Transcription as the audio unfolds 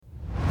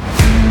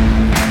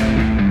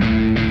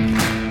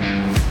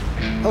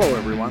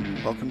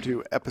Welcome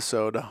to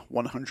episode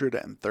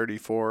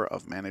 134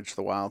 of Manage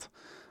the Wild.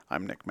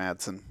 I'm Nick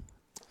Madsen.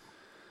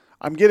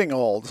 I'm getting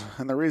old,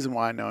 and the reason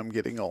why I know I'm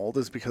getting old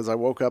is because I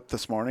woke up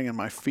this morning and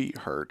my feet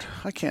hurt.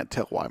 I can't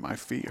tell why my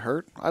feet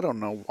hurt. I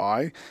don't know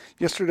why.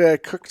 Yesterday I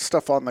cooked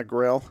stuff on the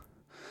grill.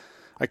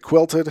 I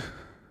quilted,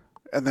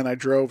 and then I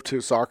drove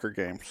to soccer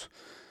games.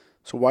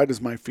 So why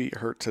does my feet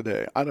hurt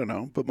today? I don't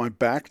know, but my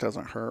back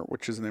doesn't hurt,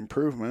 which is an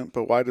improvement.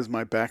 But why does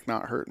my back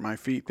not hurt and my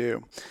feet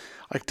do?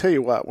 I tell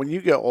you what, when you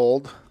get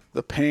old,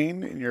 the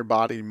pain in your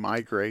body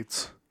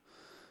migrates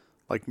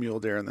like mule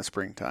deer in the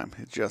springtime.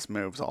 It just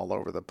moves all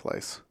over the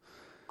place.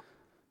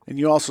 And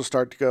you also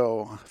start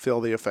to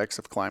feel the effects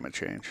of climate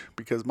change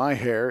because my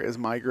hair is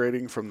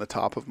migrating from the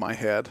top of my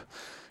head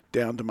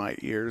down to my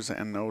ears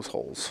and nose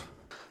holes.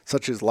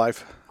 Such is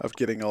life of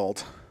getting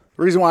old.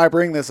 The reason why I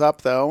bring this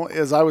up, though,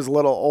 is I was a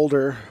little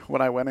older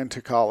when I went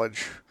into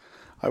college.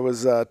 I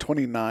was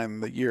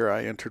 29 the year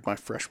I entered my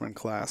freshman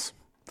class.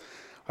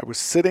 I was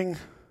sitting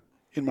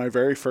in my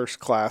very first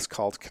class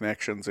called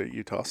Connections at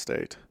Utah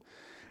State.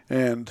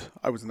 And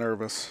I was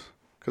nervous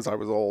because I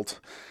was old.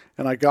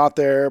 And I got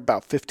there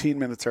about 15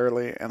 minutes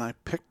early, and I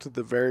picked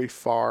the very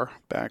far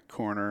back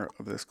corner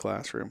of this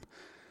classroom.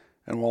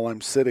 And while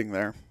I'm sitting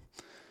there,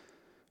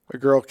 a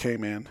girl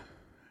came in,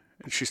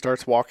 and she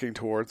starts walking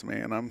towards me,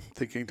 and I'm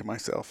thinking to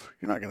myself,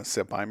 you're not going to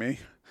sit by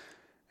me.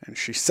 And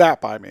she sat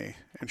by me,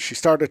 and she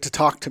started to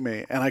talk to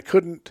me, and I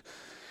couldn't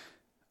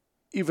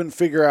even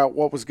figure out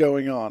what was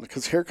going on,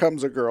 because here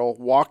comes a girl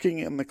walking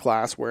in the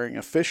class wearing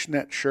a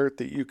fishnet shirt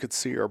that you could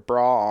see her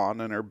bra on,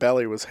 and her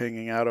belly was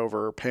hanging out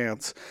over her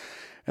pants.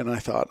 And I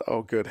thought,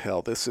 oh good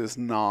hell, this is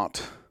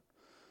not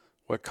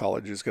what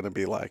college is going to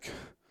be like.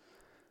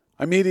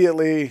 I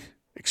immediately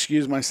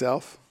excused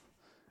myself,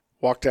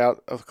 walked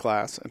out of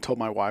class, and told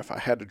my wife I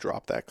had to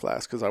drop that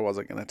class because I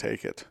wasn't going to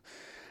take it.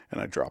 And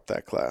I dropped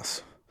that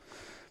class.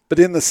 But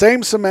in the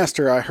same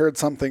semester, I heard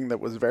something that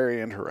was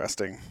very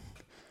interesting.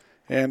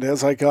 And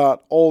as I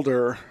got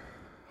older,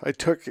 I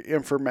take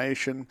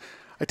information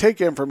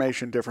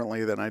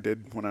differently than I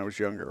did when I was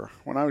younger.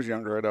 When I was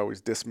younger, I'd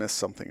always dismiss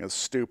something as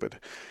stupid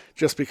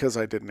just because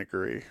I didn't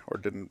agree or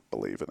didn't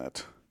believe in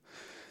it.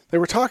 They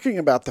were talking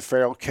about the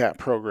feral cat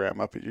program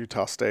up at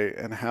Utah State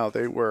and how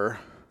they were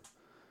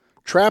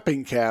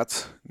trapping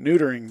cats,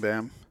 neutering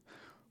them,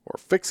 or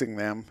fixing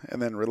them,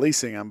 and then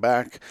releasing them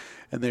back.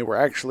 And they were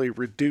actually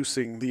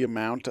reducing the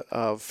amount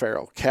of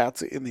feral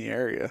cats in the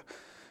area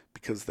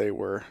because they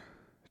were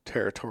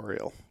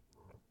territorial.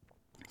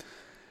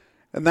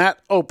 And that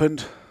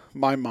opened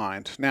my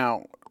mind.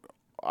 Now,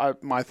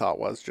 my thought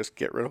was just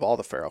get rid of all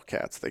the feral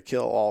cats. They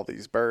kill all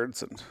these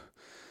birds and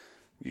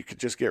you could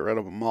just get rid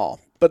of them all.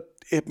 But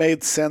it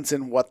made sense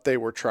in what they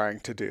were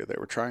trying to do. They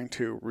were trying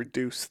to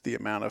reduce the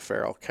amount of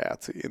feral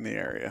cats in the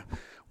area,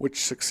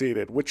 which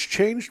succeeded, which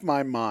changed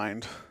my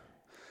mind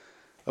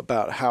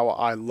about how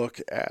I look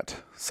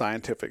at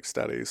scientific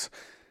studies.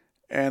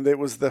 And it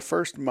was the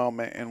first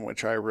moment in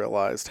which I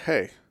realized,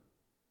 hey,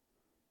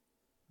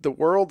 the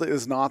world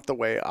is not the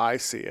way I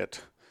see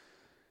it,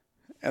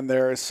 and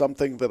there is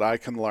something that I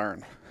can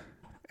learn.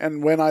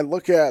 And when I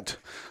look at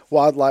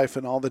wildlife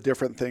and all the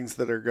different things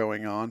that are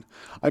going on,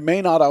 I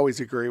may not always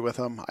agree with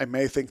them. I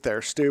may think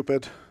they're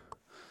stupid,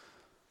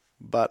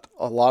 but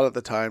a lot of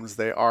the times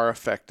they are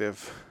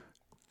effective,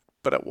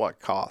 but at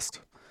what cost?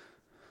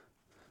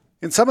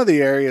 In some of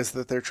the areas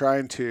that they're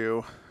trying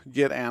to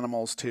get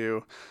animals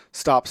to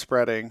stop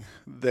spreading,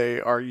 they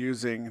are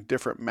using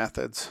different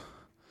methods.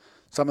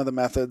 Some of the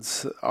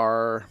methods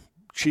are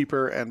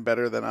cheaper and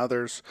better than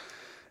others,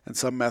 and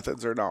some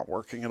methods are not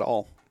working at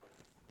all.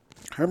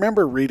 I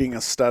remember reading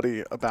a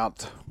study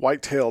about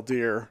white-tailed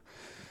deer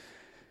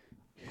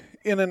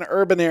in an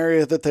urban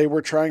area that they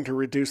were trying to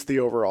reduce the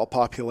overall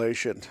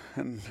population.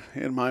 And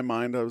in my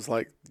mind, I was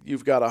like,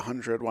 you've got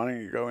 100, why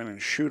don't you go in and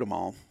shoot them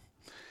all?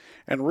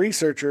 And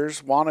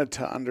researchers wanted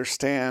to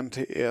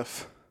understand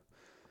if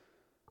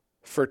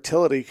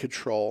fertility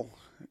control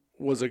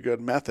was a good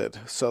method.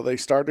 So they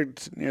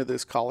started near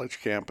this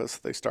college campus.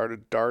 They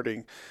started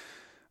darting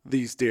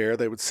these deer.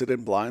 They would sit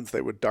in blinds.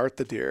 They would dart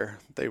the deer.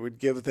 They would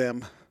give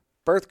them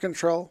birth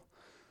control,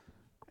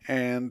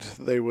 and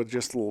they would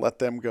just let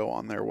them go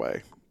on their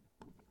way.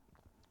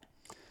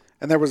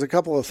 And there was a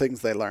couple of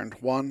things they learned.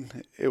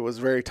 One, it was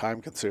very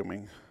time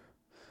consuming,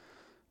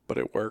 but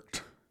it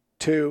worked.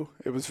 Two,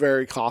 it was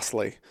very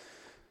costly,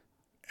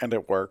 and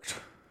it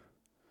worked.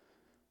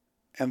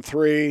 And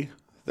three,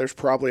 there's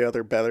probably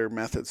other better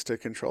methods to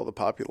control the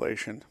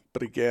population.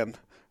 But again,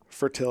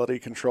 fertility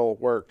control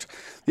worked.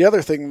 The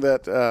other thing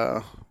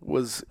that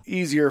was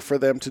easier for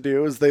them to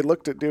do is they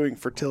looked at doing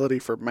fertility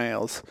for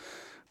males.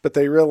 But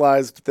they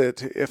realized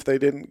that if they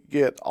didn't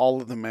get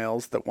all of the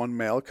males, that one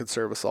male could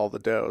service all the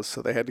does.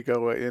 So they had to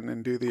go in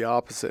and do the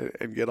opposite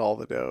and get all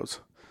the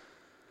does.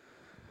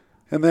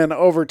 And then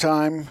over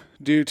time,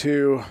 due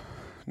to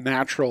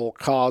natural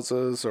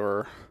causes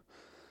or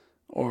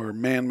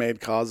man-made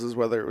causes,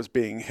 whether it was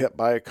being hit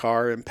by a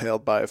car,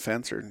 impaled by a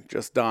fence, or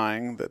just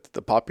dying, that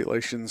the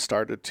population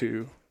started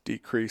to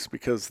decrease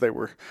because they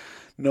were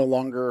no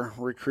longer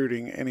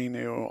recruiting any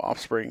new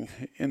offspring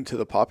into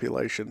the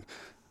population.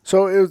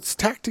 So it's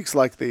tactics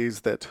like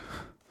these that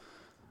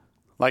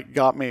like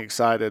got me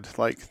excited.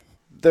 Like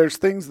there's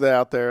things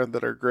out there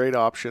that are great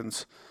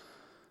options,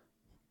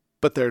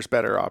 but there's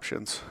better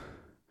options.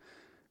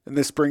 And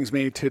this brings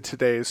me to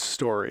today's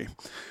story.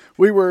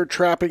 We were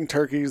trapping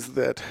turkeys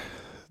that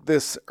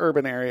this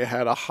urban area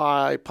had a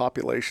high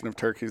population of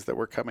turkeys that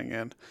were coming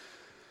in.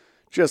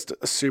 Just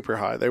super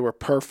high. They were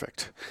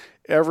perfect.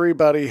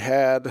 Everybody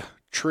had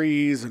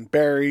trees and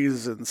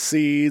berries and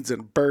seeds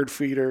and bird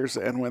feeders,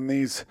 and when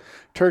these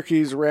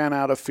turkeys ran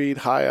out of feed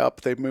high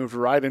up, they moved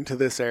right into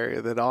this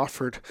area that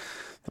offered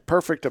the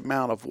perfect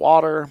amount of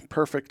water,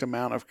 perfect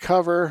amount of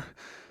cover,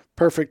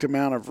 perfect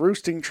amount of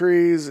roosting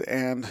trees,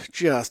 and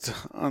just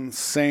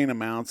insane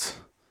amounts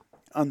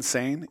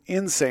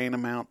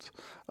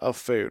of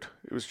food.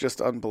 It was just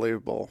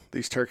unbelievable.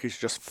 These turkeys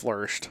just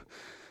flourished.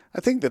 I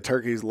think the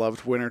turkeys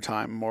loved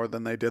wintertime more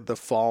than they did the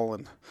fall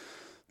and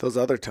those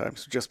other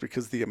times, just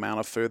because the amount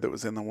of food that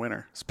was in the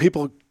winter. So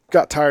people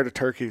got tired of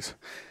turkeys.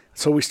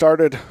 So we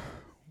started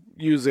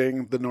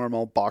using the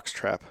normal box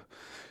trap.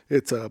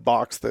 It's a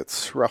box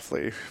that's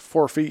roughly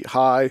 4 feet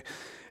high,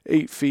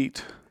 8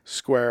 feet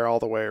square all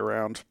the way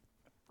around.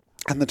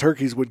 And the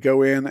turkeys would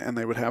go in and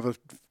they would have a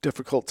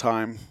difficult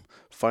time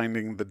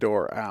finding the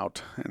door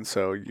out. And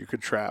so you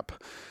could trap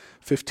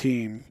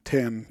 15,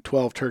 10,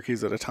 12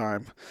 turkeys at a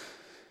time.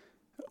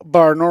 But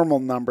our normal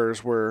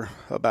numbers were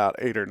about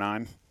 8 or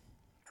 9.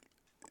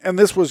 And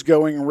this was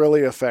going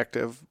really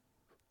effective.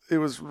 It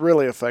was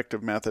really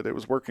effective method. It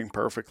was working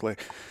perfectly.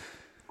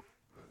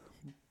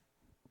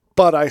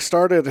 But I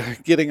started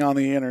getting on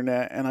the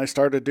internet and I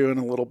started doing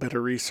a little bit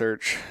of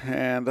research.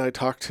 And I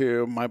talked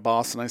to my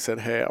boss and I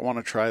said, hey, I want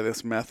to try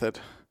this method.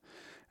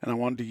 And I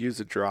wanted to use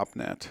a drop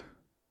net.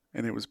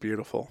 And it was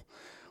beautiful.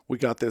 We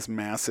got this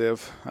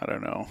massive, I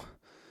don't know,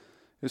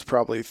 it was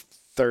probably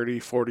 30,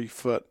 40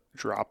 foot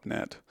drop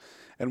net.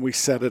 And we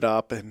set it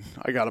up and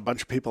I got a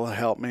bunch of people to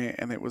help me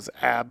and it was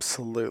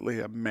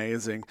absolutely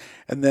amazing.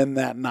 And then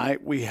that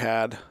night we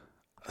had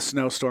a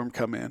snowstorm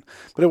come in.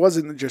 But it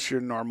wasn't just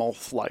your normal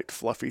light,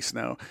 fluffy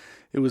snow.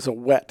 It was a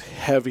wet,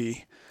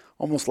 heavy,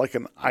 almost like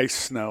an ice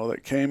snow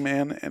that came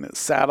in and it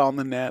sat on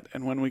the net.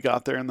 And when we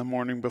got there in the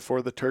morning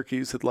before the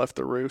turkeys had left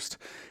the roost,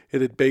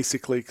 it had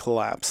basically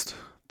collapsed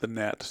the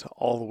net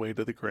all the way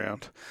to the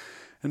ground.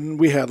 And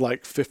we had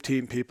like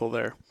 15 people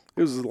there.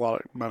 It was a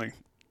lot of money.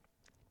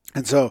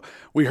 And so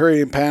we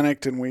hurried and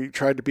panicked and we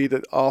tried to beat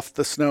it off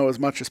the snow as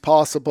much as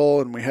possible.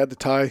 And we had to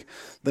tie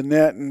the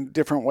net in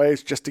different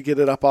ways just to get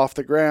it up off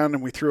the ground.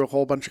 And we threw a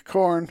whole bunch of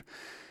corn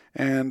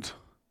and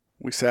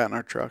we sat in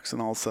our trucks and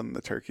all of a sudden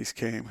the turkeys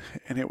came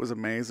and it was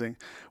amazing.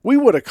 We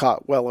would have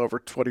caught well over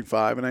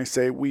 25. And I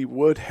say we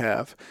would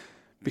have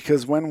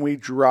because when we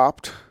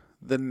dropped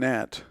the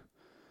net,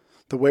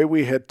 the way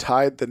we had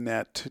tied the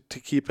net to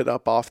keep it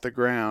up off the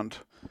ground,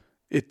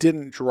 it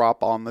didn't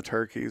drop on the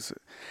turkeys.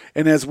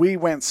 And as we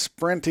went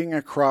sprinting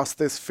across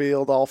this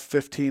field, all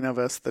 15 of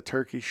us, the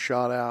turkeys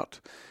shot out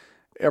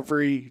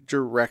every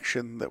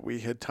direction that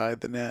we had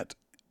tied the net.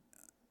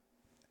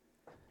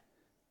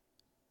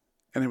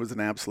 And it was an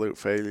absolute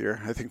failure.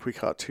 I think we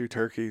caught 2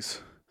 turkeys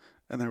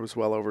and there was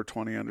well over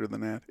 20 under the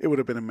net. It would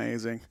have been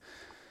amazing.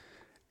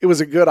 It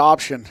was a good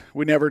option.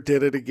 We never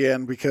did it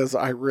again because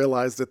I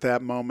realized at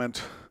that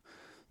moment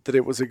that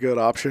it was a good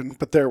option,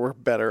 but there were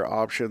better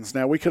options.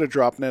 Now, we could have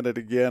drop netted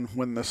again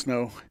when the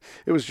snow,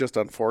 it was just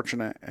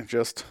unfortunate and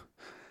just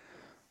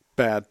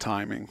bad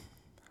timing.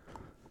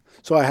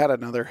 So I had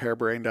another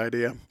harebrained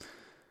idea.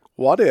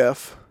 What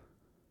if,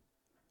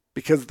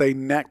 because they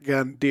net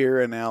gun deer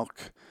and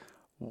elk,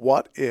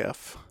 what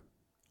if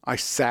I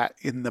sat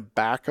in the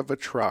back of a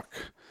truck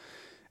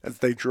as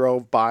they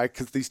drove by,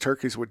 because these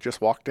turkeys would just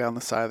walk down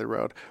the side of the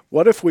road.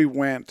 What if we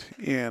went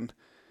in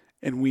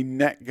and we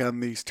net gun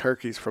these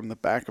turkeys from the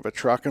back of a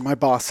truck? And my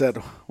boss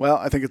said, well,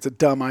 I think it's a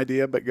dumb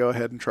idea, but go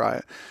ahead and try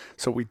it.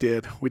 So we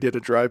did. We did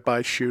a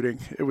drive-by shooting.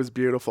 It was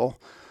beautiful.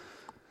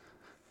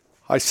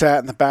 I sat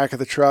in the back of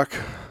the truck.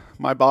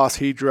 My boss,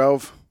 he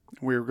drove.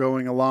 We were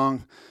going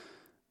along,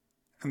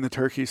 and the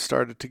turkeys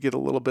started to get a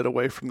little bit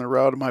away from the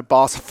road. My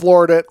boss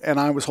floored it, and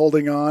I was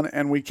holding on,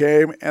 and we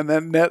came, and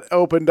then net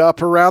opened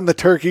up around the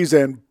turkeys,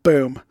 and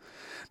boom,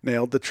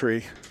 nailed the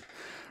tree.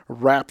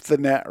 Wrapped the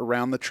net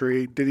around the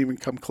tree, didn't even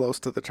come close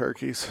to the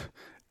turkeys.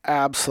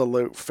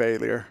 Absolute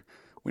failure.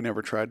 We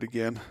never tried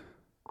again.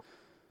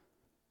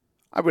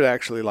 I would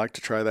actually like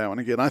to try that one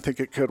again. I think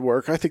it could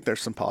work. I think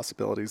there's some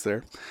possibilities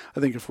there.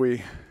 I think if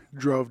we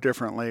drove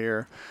differently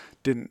or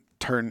didn't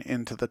turn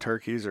into the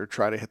turkeys or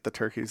try to hit the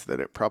turkeys, that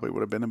it probably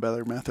would have been a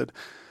better method.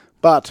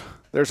 But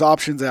there's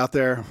options out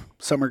there.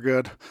 Some are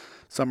good,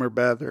 some are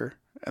better.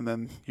 And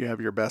then you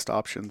have your best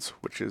options,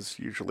 which is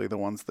usually the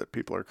ones that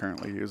people are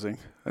currently using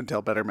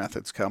until better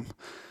methods come.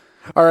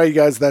 All right, you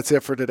guys, that's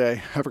it for today.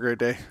 Have a great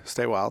day.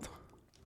 Stay wild.